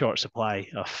quite a short supply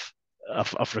of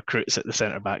recruits at the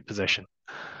centre back position.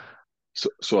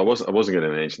 So I wasn't going to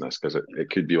mention this because it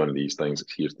could be one of these things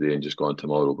that's here today and just gone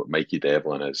tomorrow. But Mikey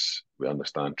Devlin is, we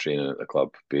understand, training at the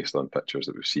club based on pictures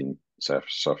that we've seen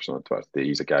surfacing on Twitter today.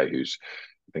 He's a guy who's,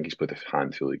 I think he's played a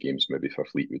handful of games maybe for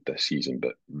Fleetwood this season,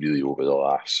 but really over the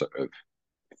last sort of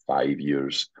 5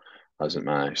 years hasn't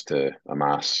managed to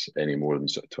amass any more than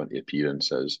sort of 20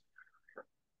 appearances.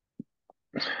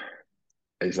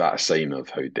 Is that a sign of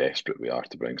how desperate we are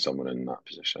to bring someone in that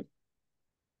position?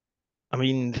 I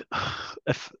mean,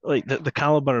 if like the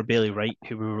caliber of Bailey Wright,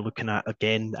 who we were looking at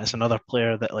again, as another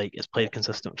player that like has played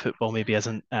consistent football, maybe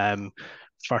isn't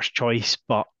first choice,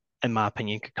 but in my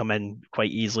opinion could come in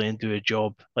quite easily and do a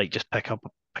job. Like just pick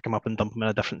him up and dump him in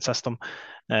a different system.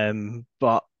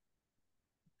 But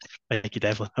Mikey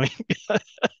Devlin, I mean,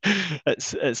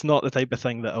 it's not the type of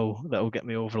thing that'll get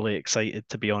me overly excited,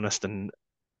 to be honest, and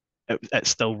it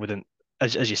still wouldn't.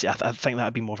 As you say, I think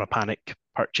that'd be more of a panic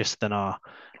purchase than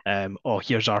oh,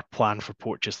 here's our plan for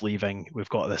Porteous leaving. We've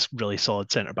got this really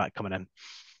solid centre back coming in.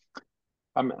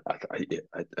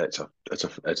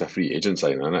 It's a free agent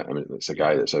signing, isn't it? I mean, it's a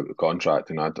guy that's out of contract,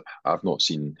 and I've not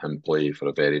seen him play for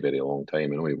a very, very long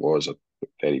time. I know he was a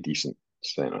very decent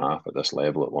centre half at this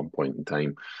level at one point in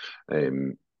time,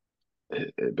 um,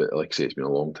 but like I say, it's been a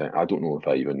long time. I don't know if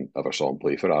I even ever saw him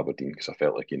play for Aberdeen because I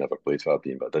felt like he never played for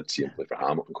Aberdeen, but I did see him play for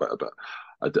Hamilton quite a bit.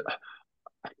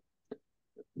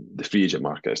 The free agent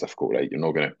market is difficult, right? You're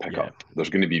not going to pick Yeah. up. There's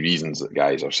going to be reasons that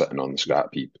guys are sitting on the scrap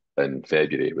heap in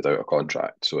February without a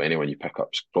contract. So anyone you pick up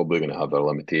is probably going to have their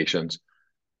limitations.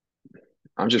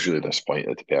 I'm just really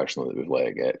disappointed personally that we've let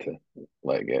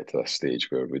it get to this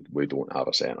stage where we don't have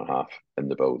a centre half in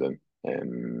the building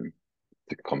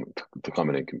to come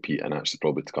in and compete, and actually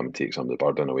probably to come and take some of the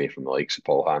burden away from the likes of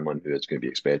Paul Hanlon, who is going to be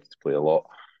expected to play a lot.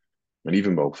 And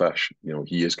even Will Fish,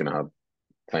 he is going to have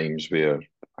times where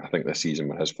I think this season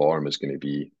where his form is going to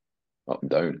be up and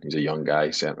down. He's a young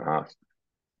guy, centre half.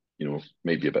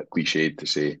 Maybe a bit cliched to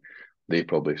say they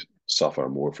probably suffer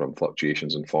more from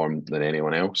fluctuations in form than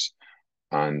anyone else.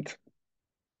 And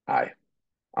aye,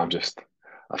 I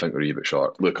think we're a wee bit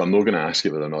short. Look, I'm not going to ask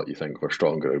you whether or not you think we're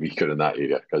stronger or weaker in that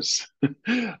area because,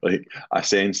 like, I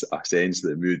sense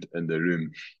the mood in the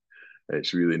room.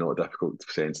 It's really not difficult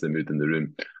to sense the mood in the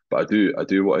room. But I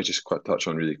do want to just touch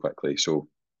on really quickly. So,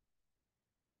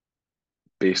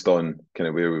 based on kind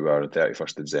of where we were on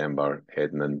 31st of December,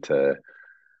 heading into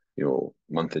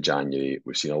month of January,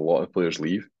 we've seen a lot of players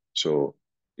leave. So,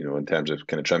 in terms of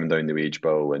kind of trimming down the wage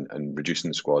bill and reducing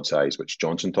the squad size, which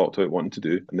Johnson talked about wanting to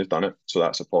do, and they've done it. So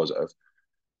that's a positive.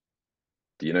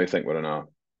 Do you now think we're in a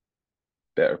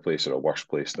better place or a worse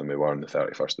place than we were on the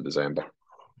 31st of December?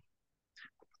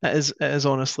 It is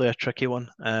honestly a tricky one.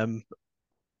 I'm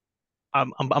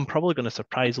probably going to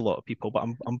surprise a lot of people, but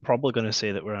I'm probably going to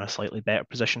say that we're in a slightly better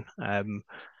position.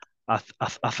 I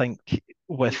think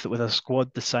with a squad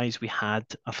the size we had,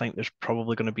 I think there's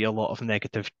probably going to be a lot of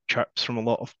negative chirps from a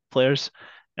lot of players,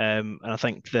 and I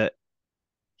think that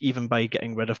even by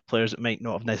getting rid of players that might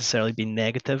not have necessarily been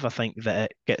negative, I think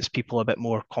that it gets people a bit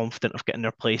more confident of getting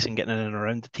their place and getting in and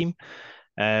around the team.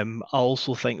 I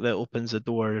also think that opens the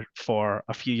door for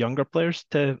a few younger players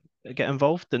to get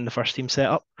involved in the first team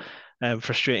setup.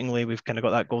 Frustratingly, we've kind of got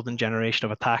that golden generation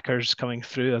of attackers coming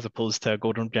through as opposed to a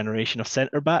golden generation of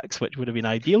centre backs, which would have been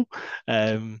ideal.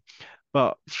 Um,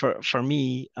 but for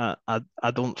me, I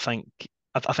don't think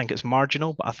I think it's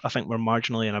marginal, but I think we're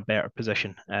marginally in a better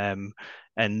position.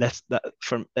 And that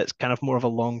from it's kind of more of a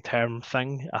long term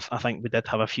thing. I think we did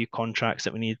have a few contracts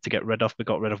that we needed to get rid of. We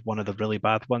got rid of one of the really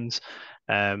bad ones.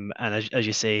 And as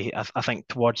you say, I think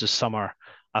towards the summer,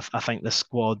 I think the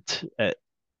squad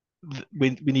we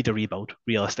need a rebuild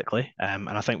realistically, and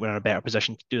I think we're in a better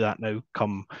position to do that now.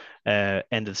 Come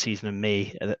end of the season in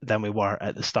May than we were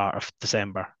at the start of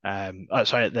December.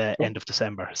 Sorry, at the Cool. end of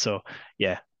December. So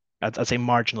yeah, I'd say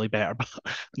marginally better, but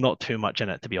not too much in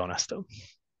it to be honest.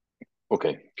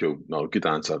 Okay, cool. No, good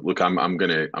answer. Look, I'm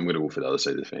gonna go for the other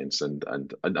side of the fence, and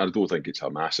I don't think it's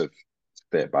a massive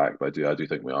step back, but I do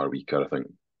think we are weaker. I think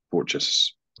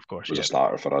Fortress Of course, was a yeah,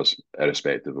 starter for us,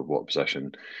 irrespective of what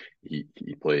position he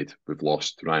played. We've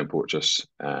lost Ryan Porteous.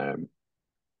 The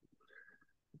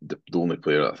only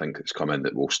player that I think that's come in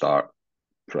that will start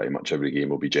pretty much every game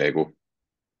will be Jago.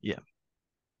 yeah,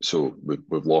 So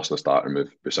we've lost the starter and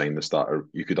we've signed the starter.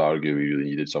 You could argue we really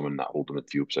needed someone in that holding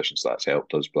midfield position, so that's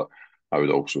helped us. But I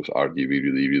would also argue we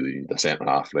really, really need a centre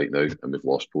half right now, and we've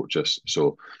lost Porteous.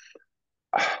 So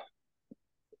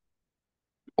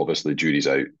obviously, jury's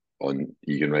out on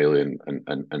Egan Riley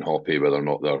and Hoppy whether or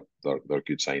not they're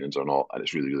good signings or not, and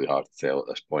it's really, really hard to tell at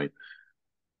this point.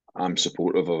 I'm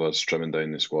supportive of us trimming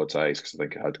down the squad size because I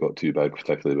think it had got too big,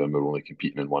 particularly when we were only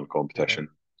competing in one yeah, competition.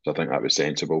 So I think that was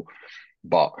sensible.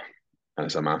 But, and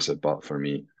it's a massive but for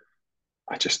me,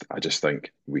 I just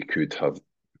think we could have,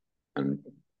 and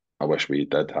I wish we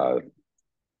did have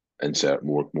insert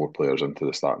more players into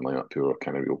the starting lineup who are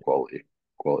kind of real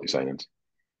quality signings.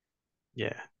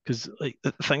 yeah. Because like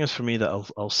the thing is for me that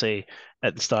I'll say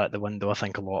at the start of the window, I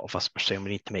think a lot of us were saying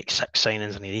we need to make 6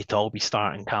 signings and they need to all be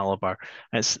starting caliber.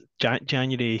 It's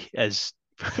January is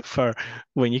for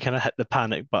when you kind of hit the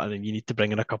panic button and you need to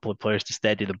bring in a couple of players to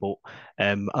steady the boat.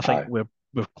 I think Aye,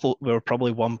 we're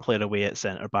probably one player away at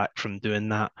centre back from doing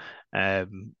that.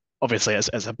 Obviously,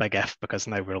 it's a big if because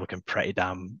now we're looking pretty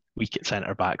damn weak at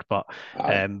centre back. But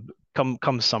aye, um,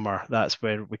 come summer, that's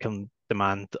where we can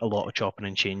demand a lot of chopping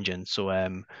and changing. So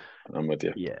I'm with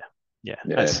you. yeah, yeah,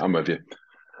 Yeah, I'm with you.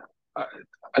 Uh,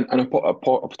 and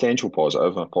a potential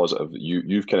positive, a positive that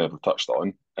you've kind of touched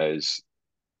on is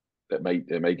it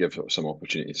might give some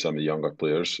opportunity to some of the younger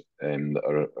players that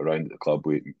are around at the club.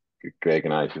 Greg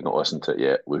and I, if you've not listened to it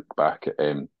yet, look back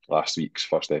at last week's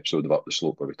first episode of Up the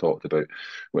Slope where we talked about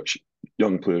which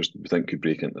young players we think could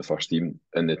break into the first team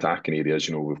in the attacking areas.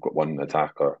 We've got one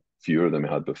attacker fewer than we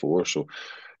had before, so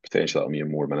potentially that'll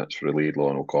mean more minutes for Laidlaw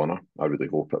and O'Connor. I really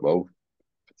hope it will.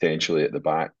 Potentially at the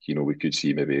back, we could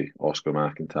see maybe Oscar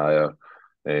McIntyre,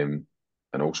 and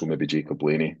also maybe Jacob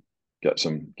Blaney get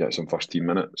some first team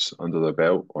minutes under their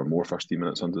belt or more first team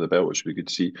minutes under the belt, which we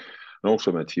could see. And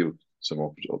also midfield, some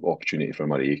opportunity for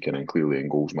Murray Aiken and clearly in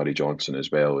goals Murray Johnson as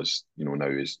well as now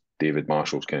is David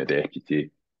Marshall's kind of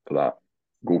deputy for that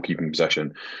goalkeeping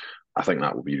position. I think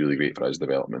that will be really great for his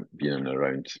development, being in and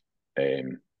around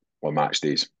on match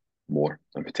days more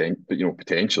and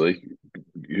potentially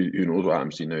who knows what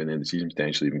happens to you now and then the season,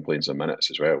 potentially even playing some minutes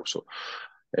as well. So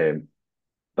um,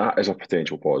 that is a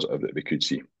potential positive that we could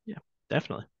see. yeah.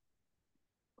 definitely.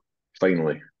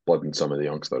 Finally, blooding some of the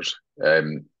youngsters.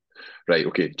 Right,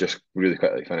 okay, just really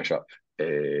quickly finish up.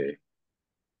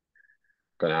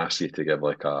 Gonna ask you to give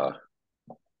like a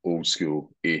old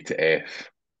school A to F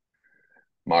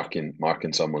marking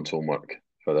someone's homework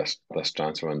for this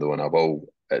transfer window, and I will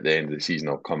at the end of the season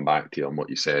I'll come back to you on what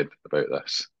you said about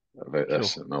this,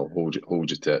 Cool. and I'll hold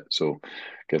you to it. So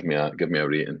give me a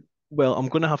rating. Well, I'm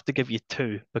going to have to give you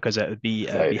two because it would be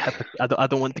Right. I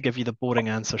don't want to give you the boring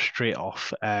answer straight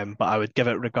off, but I would give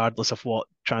it regardless of what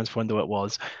transfer window it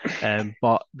was.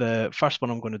 But the first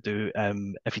one I'm going to do,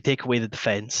 if you take away the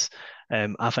defence,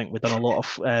 I think we've done a lot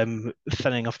of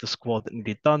thinning of the squad that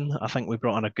needed done. I think we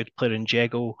brought in a good player in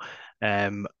Diego.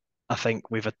 I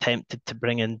think we've attempted to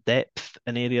bring in depth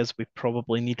in areas we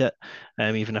probably need it,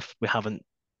 even if we haven't.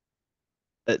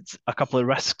 It's a couple of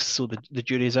risks, so the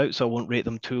jury's out. So I won't rate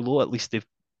them too low. At least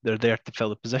they're there to fill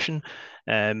the position.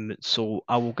 So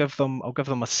I'll give them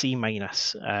a C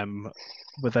minus.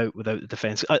 Without the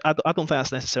defense, I don't think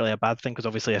that's necessarily a bad thing because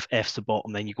obviously if F's the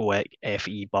bottom, then you go F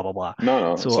E blah blah blah. No,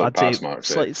 no, it's So like I'd say pass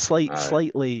marks, eh? Aye,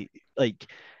 slightly like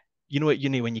at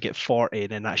uni when you get 40,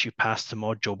 then that's you pass the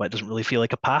module, but it doesn't really feel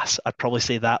like a pass. I'd probably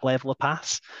say that level of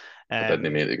pass. I didn't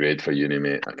Um, make the grade for uni,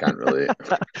 mate. I can't relate.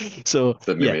 so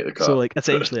Didn't yeah, make the so cut. like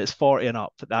essentially it's 40 and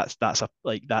up. That's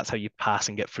how you pass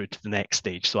and get through to the next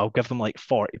stage. So I'll give them like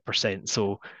 40%.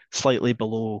 So slightly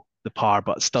below the par,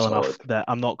 but still enough Solid. that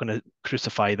I'm not going to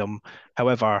crucify them.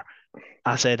 However,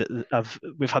 I said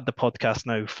we've had the podcast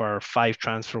now for 5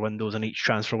 transfer windows, and each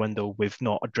transfer window we've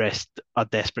not addressed a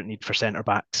desperate need for centre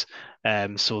backs.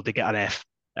 So they get an F.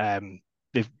 Um,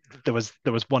 there was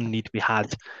one need we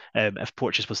had. If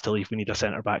Porteous was to leave, we need a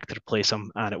centre back to replace him,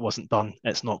 and it wasn't done.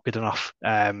 It's not good enough.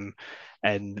 And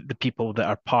the people that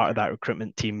are part of that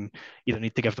recruitment team either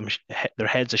need to give them their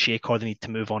heads a shake or they need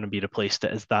to move on and be replaced.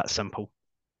 It is that simple.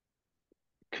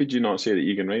 Could you not say that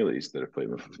Egan Riley's the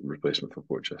replacement for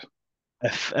Porteous?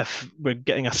 If we're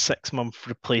getting a 6 month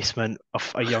replacement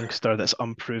of a youngster that's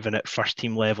unproven at first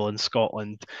team level in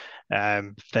Scotland,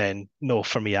 then no,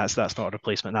 for me that's not a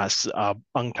replacement. That's a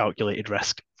uncalculated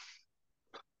risk.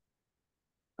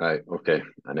 Right, okay.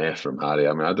 An F from Harry.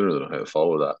 I mean, I don't really know how to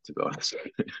follow that, to be honest.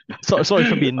 So sorry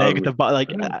for being um, negative, but like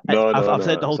no, I've no, I've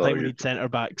said no. the It's whole all time we good. need centre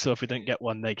back. So if we don't get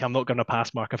one, like I'm not going to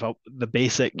pass mark if the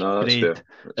basic No, that's fair. grade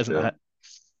That's isn't a fair. hit.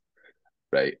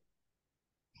 Right.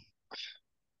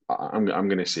 I'm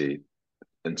going to say,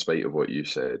 in spite of what you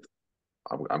said,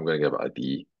 I'm going to give it a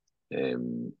D,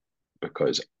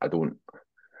 because I,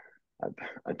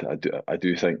 I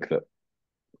do think that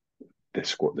the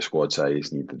squad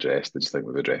size needs addressed. I just think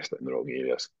we've addressed it in the wrong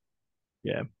areas.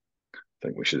 Yeah, I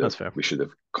think that's fair. we should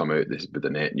have come out this with a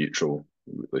net neutral.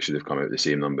 We should have come out with the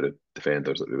same number of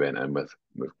defenders that we went in with.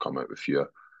 We've come out with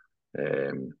fewer.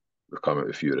 Um, we've come out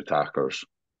with fewer attackers.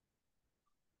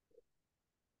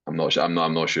 I'm not sure. I'm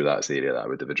not sure that's the area that I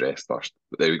would have addressed first.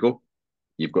 But there we go.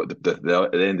 You've got at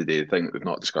the end of the day, the thing that we've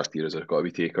not discussed here is there's got to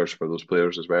be takers for those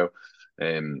players as well.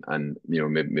 And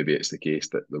maybe it's the case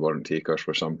that there weren't takers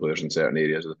for some players in certain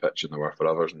areas of the pitch and there were for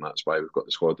others, and that's why we've got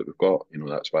the squad that we've got.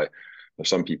 That's why there's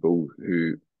some people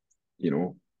who, you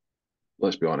know,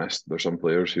 let's be honest, there's some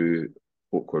players who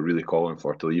folk were really calling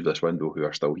for to leave this window who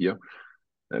are still here.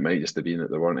 It might just have been that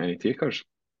there weren't any takers.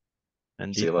 C'est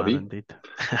Indeed, la man, vie. indeed.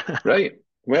 Right.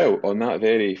 Well, on that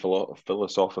very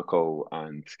philosophical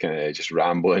and kind of just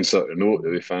rambling sort of note that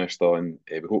we finished on,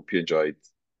 we hope you enjoyed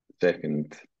the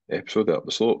second episode of Up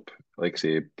the Slope. Like I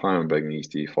say, plan on bringing these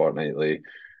to you fortnightly.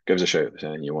 Give us a shout if there's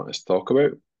anything you want us to talk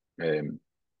about. Um,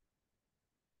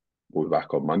 we'll be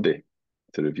back on Monday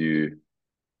to review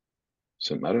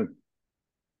St Mirren.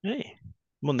 Hey,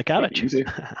 I'm on the Take it cabbage. easy.